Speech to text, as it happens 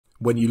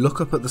When you look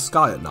up at the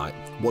sky at night,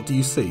 what do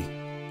you see?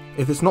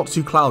 If it's not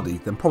too cloudy,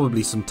 then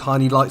probably some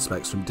tiny light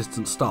specks from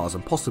distant stars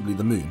and possibly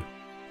the moon.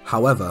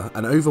 However,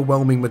 an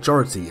overwhelming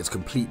majority is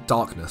complete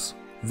darkness.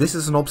 This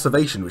is an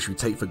observation which we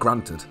take for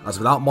granted, as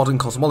without modern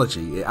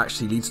cosmology it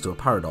actually leads to a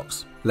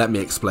paradox. Let me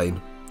explain.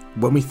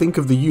 When we think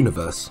of the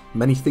universe,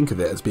 many think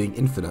of it as being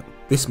infinite.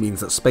 This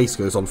means that space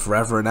goes on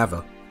forever and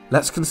ever.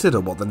 Let's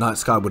consider what the night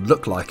sky would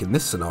look like in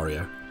this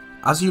scenario.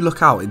 As you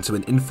look out into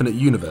an infinite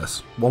universe,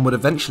 one would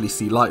eventually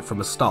see light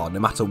from a star no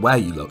matter where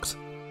you looked.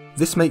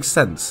 This makes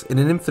sense. In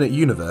an infinite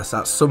universe,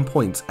 at some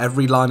point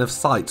every line of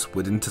sight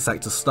would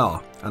intersect a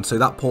star, and so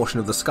that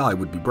portion of the sky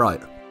would be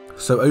bright.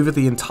 So over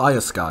the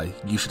entire sky,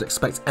 you should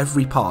expect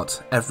every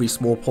part, every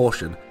small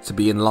portion, to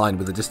be in line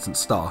with a distant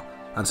star,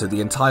 and so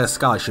the entire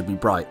sky should be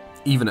bright,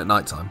 even at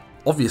night time.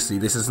 Obviously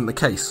this isn't the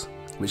case,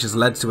 which has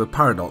led to a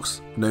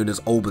paradox known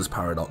as Olbers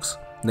Paradox,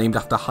 named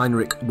after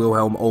Heinrich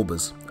Wilhelm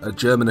Olbers, a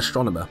German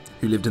astronomer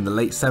who lived in the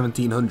late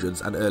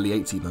 1700s and early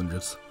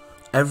 1800s.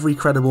 Every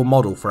credible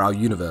model for our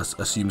universe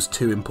assumes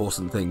two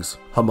important things: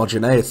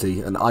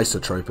 homogeneity and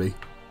isotropy.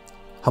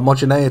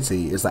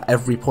 Homogeneity is that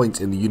every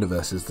point in the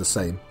universe is the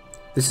same.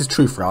 This is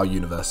true for our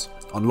universe.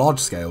 On large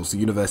scales, the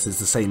universe is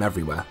the same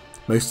everywhere,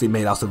 mostly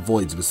made out of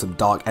voids with some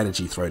dark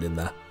energy thrown in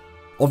there.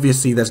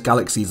 Obviously there's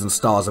galaxies and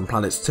stars and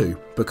planets too,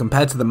 but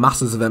compared to the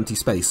masses of empty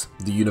space,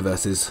 the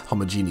universe is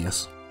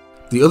homogeneous.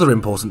 The other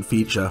important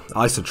feature,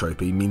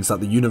 isotropy, means that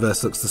the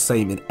universe looks the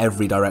same in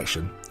every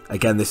direction.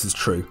 Again, this is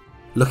true.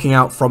 Looking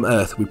out from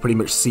Earth, we pretty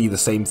much see the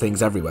same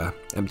things everywhere: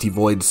 empty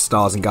voids,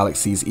 stars and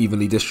galaxies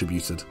evenly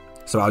distributed.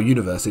 So our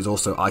universe is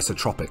also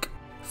isotropic.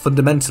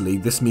 Fundamentally,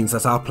 this means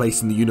that our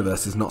place in the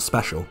universe is not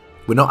special.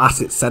 We're not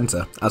at its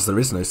centre, as there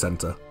is no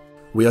centre.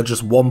 We are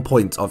just one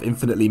point of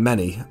infinitely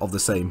many of the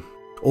same.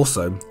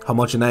 Also,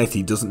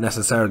 homogeneity doesn't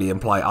necessarily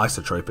imply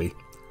isotropy.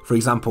 For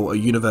example, a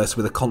universe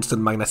with a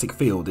constant magnetic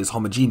field is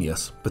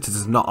homogeneous, but it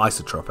is not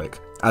isotropic,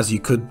 as you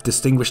could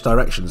distinguish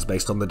directions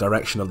based on the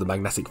direction of the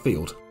magnetic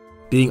field.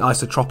 Being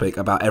isotropic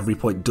about every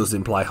point does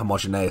imply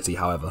homogeneity,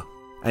 however.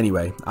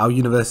 Anyway, our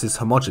universe is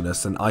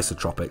homogeneous and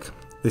isotropic.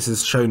 This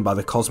is shown by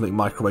the cosmic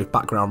microwave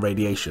background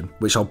radiation,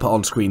 which I'll put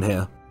on screen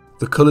here.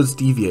 The colours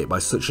deviate by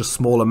such a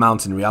small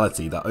amount in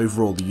reality that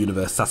overall the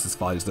universe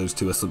satisfies those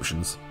two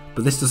assumptions.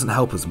 But this doesn't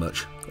help us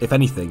much. If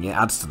anything, it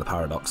adds to the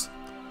paradox.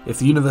 If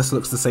the universe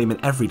looks the same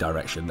in every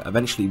direction,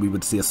 eventually we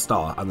would see a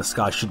star and the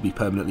sky should be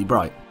permanently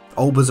bright.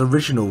 Olbers'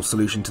 original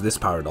solution to this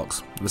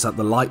paradox was that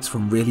the light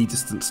from really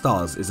distant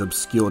stars is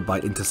obscured by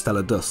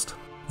interstellar dust.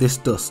 This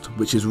dust,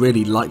 which is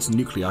really light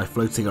nuclei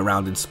floating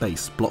around in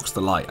space, blocks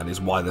the light and is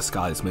why the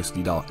sky is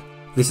mostly dark.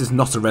 This is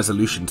not a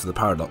resolution to the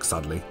paradox,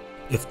 sadly.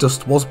 If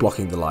dust was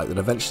blocking the light, then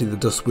eventually the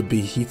dust would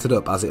be heated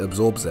up as it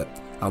absorbs it,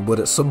 and would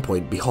at some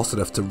point be hot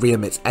enough to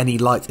re-emit any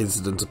light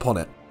incident upon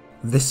it.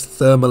 This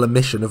thermal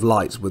emission of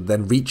light would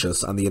then reach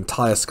us and the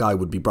entire sky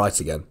would be bright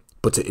again,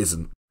 but it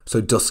isn't.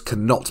 So dust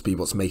cannot be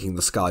what's making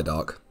the sky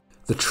dark.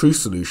 The true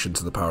solution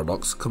to the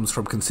paradox comes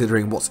from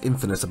considering what's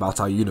infinite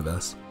about our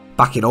universe.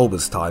 Back in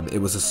Olbers' time, it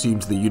was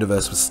assumed the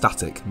universe was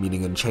static,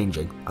 meaning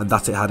unchanging, and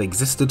that it had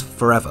existed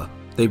forever.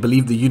 They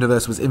believed the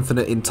universe was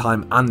infinite in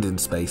time and in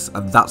space,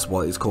 and that's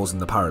what is causing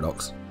the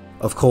paradox.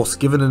 Of course,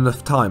 given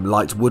enough time,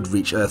 light would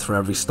reach Earth from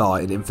every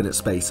star in infinite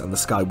space and the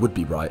sky would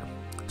be bright.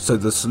 So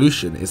the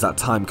solution is that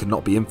time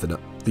cannot be infinite.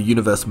 The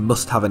universe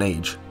must have an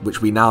age, which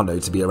we now know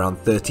to be around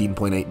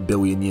 13.8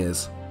 billion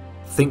years.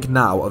 Think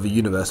now of a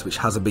universe which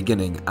has a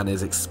beginning and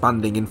is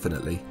expanding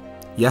infinitely.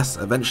 Yes,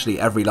 eventually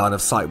every line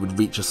of sight would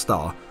reach a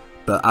star,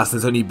 but as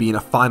there's only been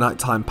a finite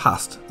time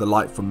past, the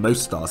light from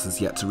most stars has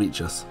yet to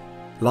reach us.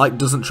 Light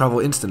doesn't travel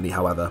instantly,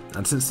 however,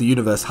 and since the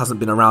universe hasn't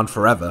been around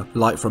forever,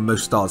 light from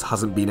most stars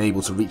hasn't been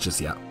able to reach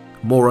us yet.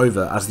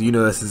 Moreover, as the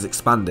universe is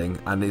expanding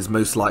and is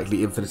most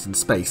likely infinite in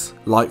space,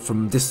 light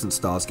from distant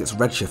stars gets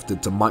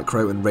redshifted to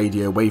micro and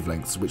radio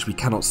wavelengths which we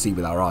cannot see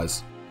with our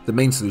eyes. The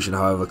main solution,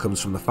 however, comes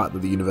from the fact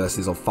that the universe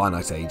is of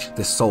finite age.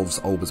 This solves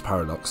Olbers'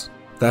 paradox.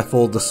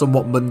 Therefore, the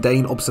somewhat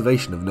mundane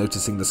observation of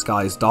noticing the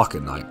sky is dark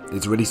at night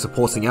is really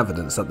supporting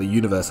evidence that the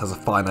universe has a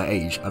finite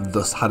age and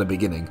thus had a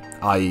beginning,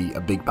 i.e. a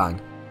Big Bang.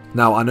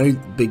 Now, I know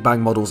Big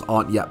Bang models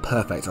aren't yet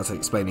perfect at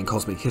explaining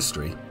cosmic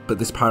history, but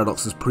this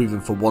paradox has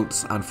proven for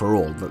once and for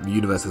all that the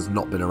universe has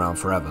not been around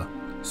forever.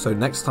 So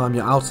next time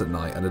you're out at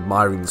night and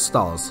admiring the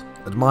stars,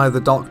 admire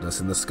the darkness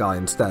in the sky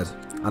instead,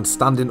 and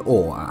stand in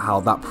awe at how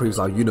that proves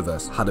our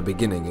universe had a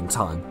beginning in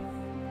time.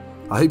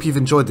 I hope you've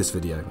enjoyed this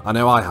video. I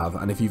know I have,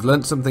 and if you've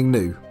learnt something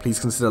new,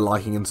 please consider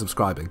liking and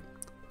subscribing.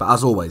 But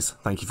as always,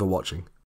 thank you for watching.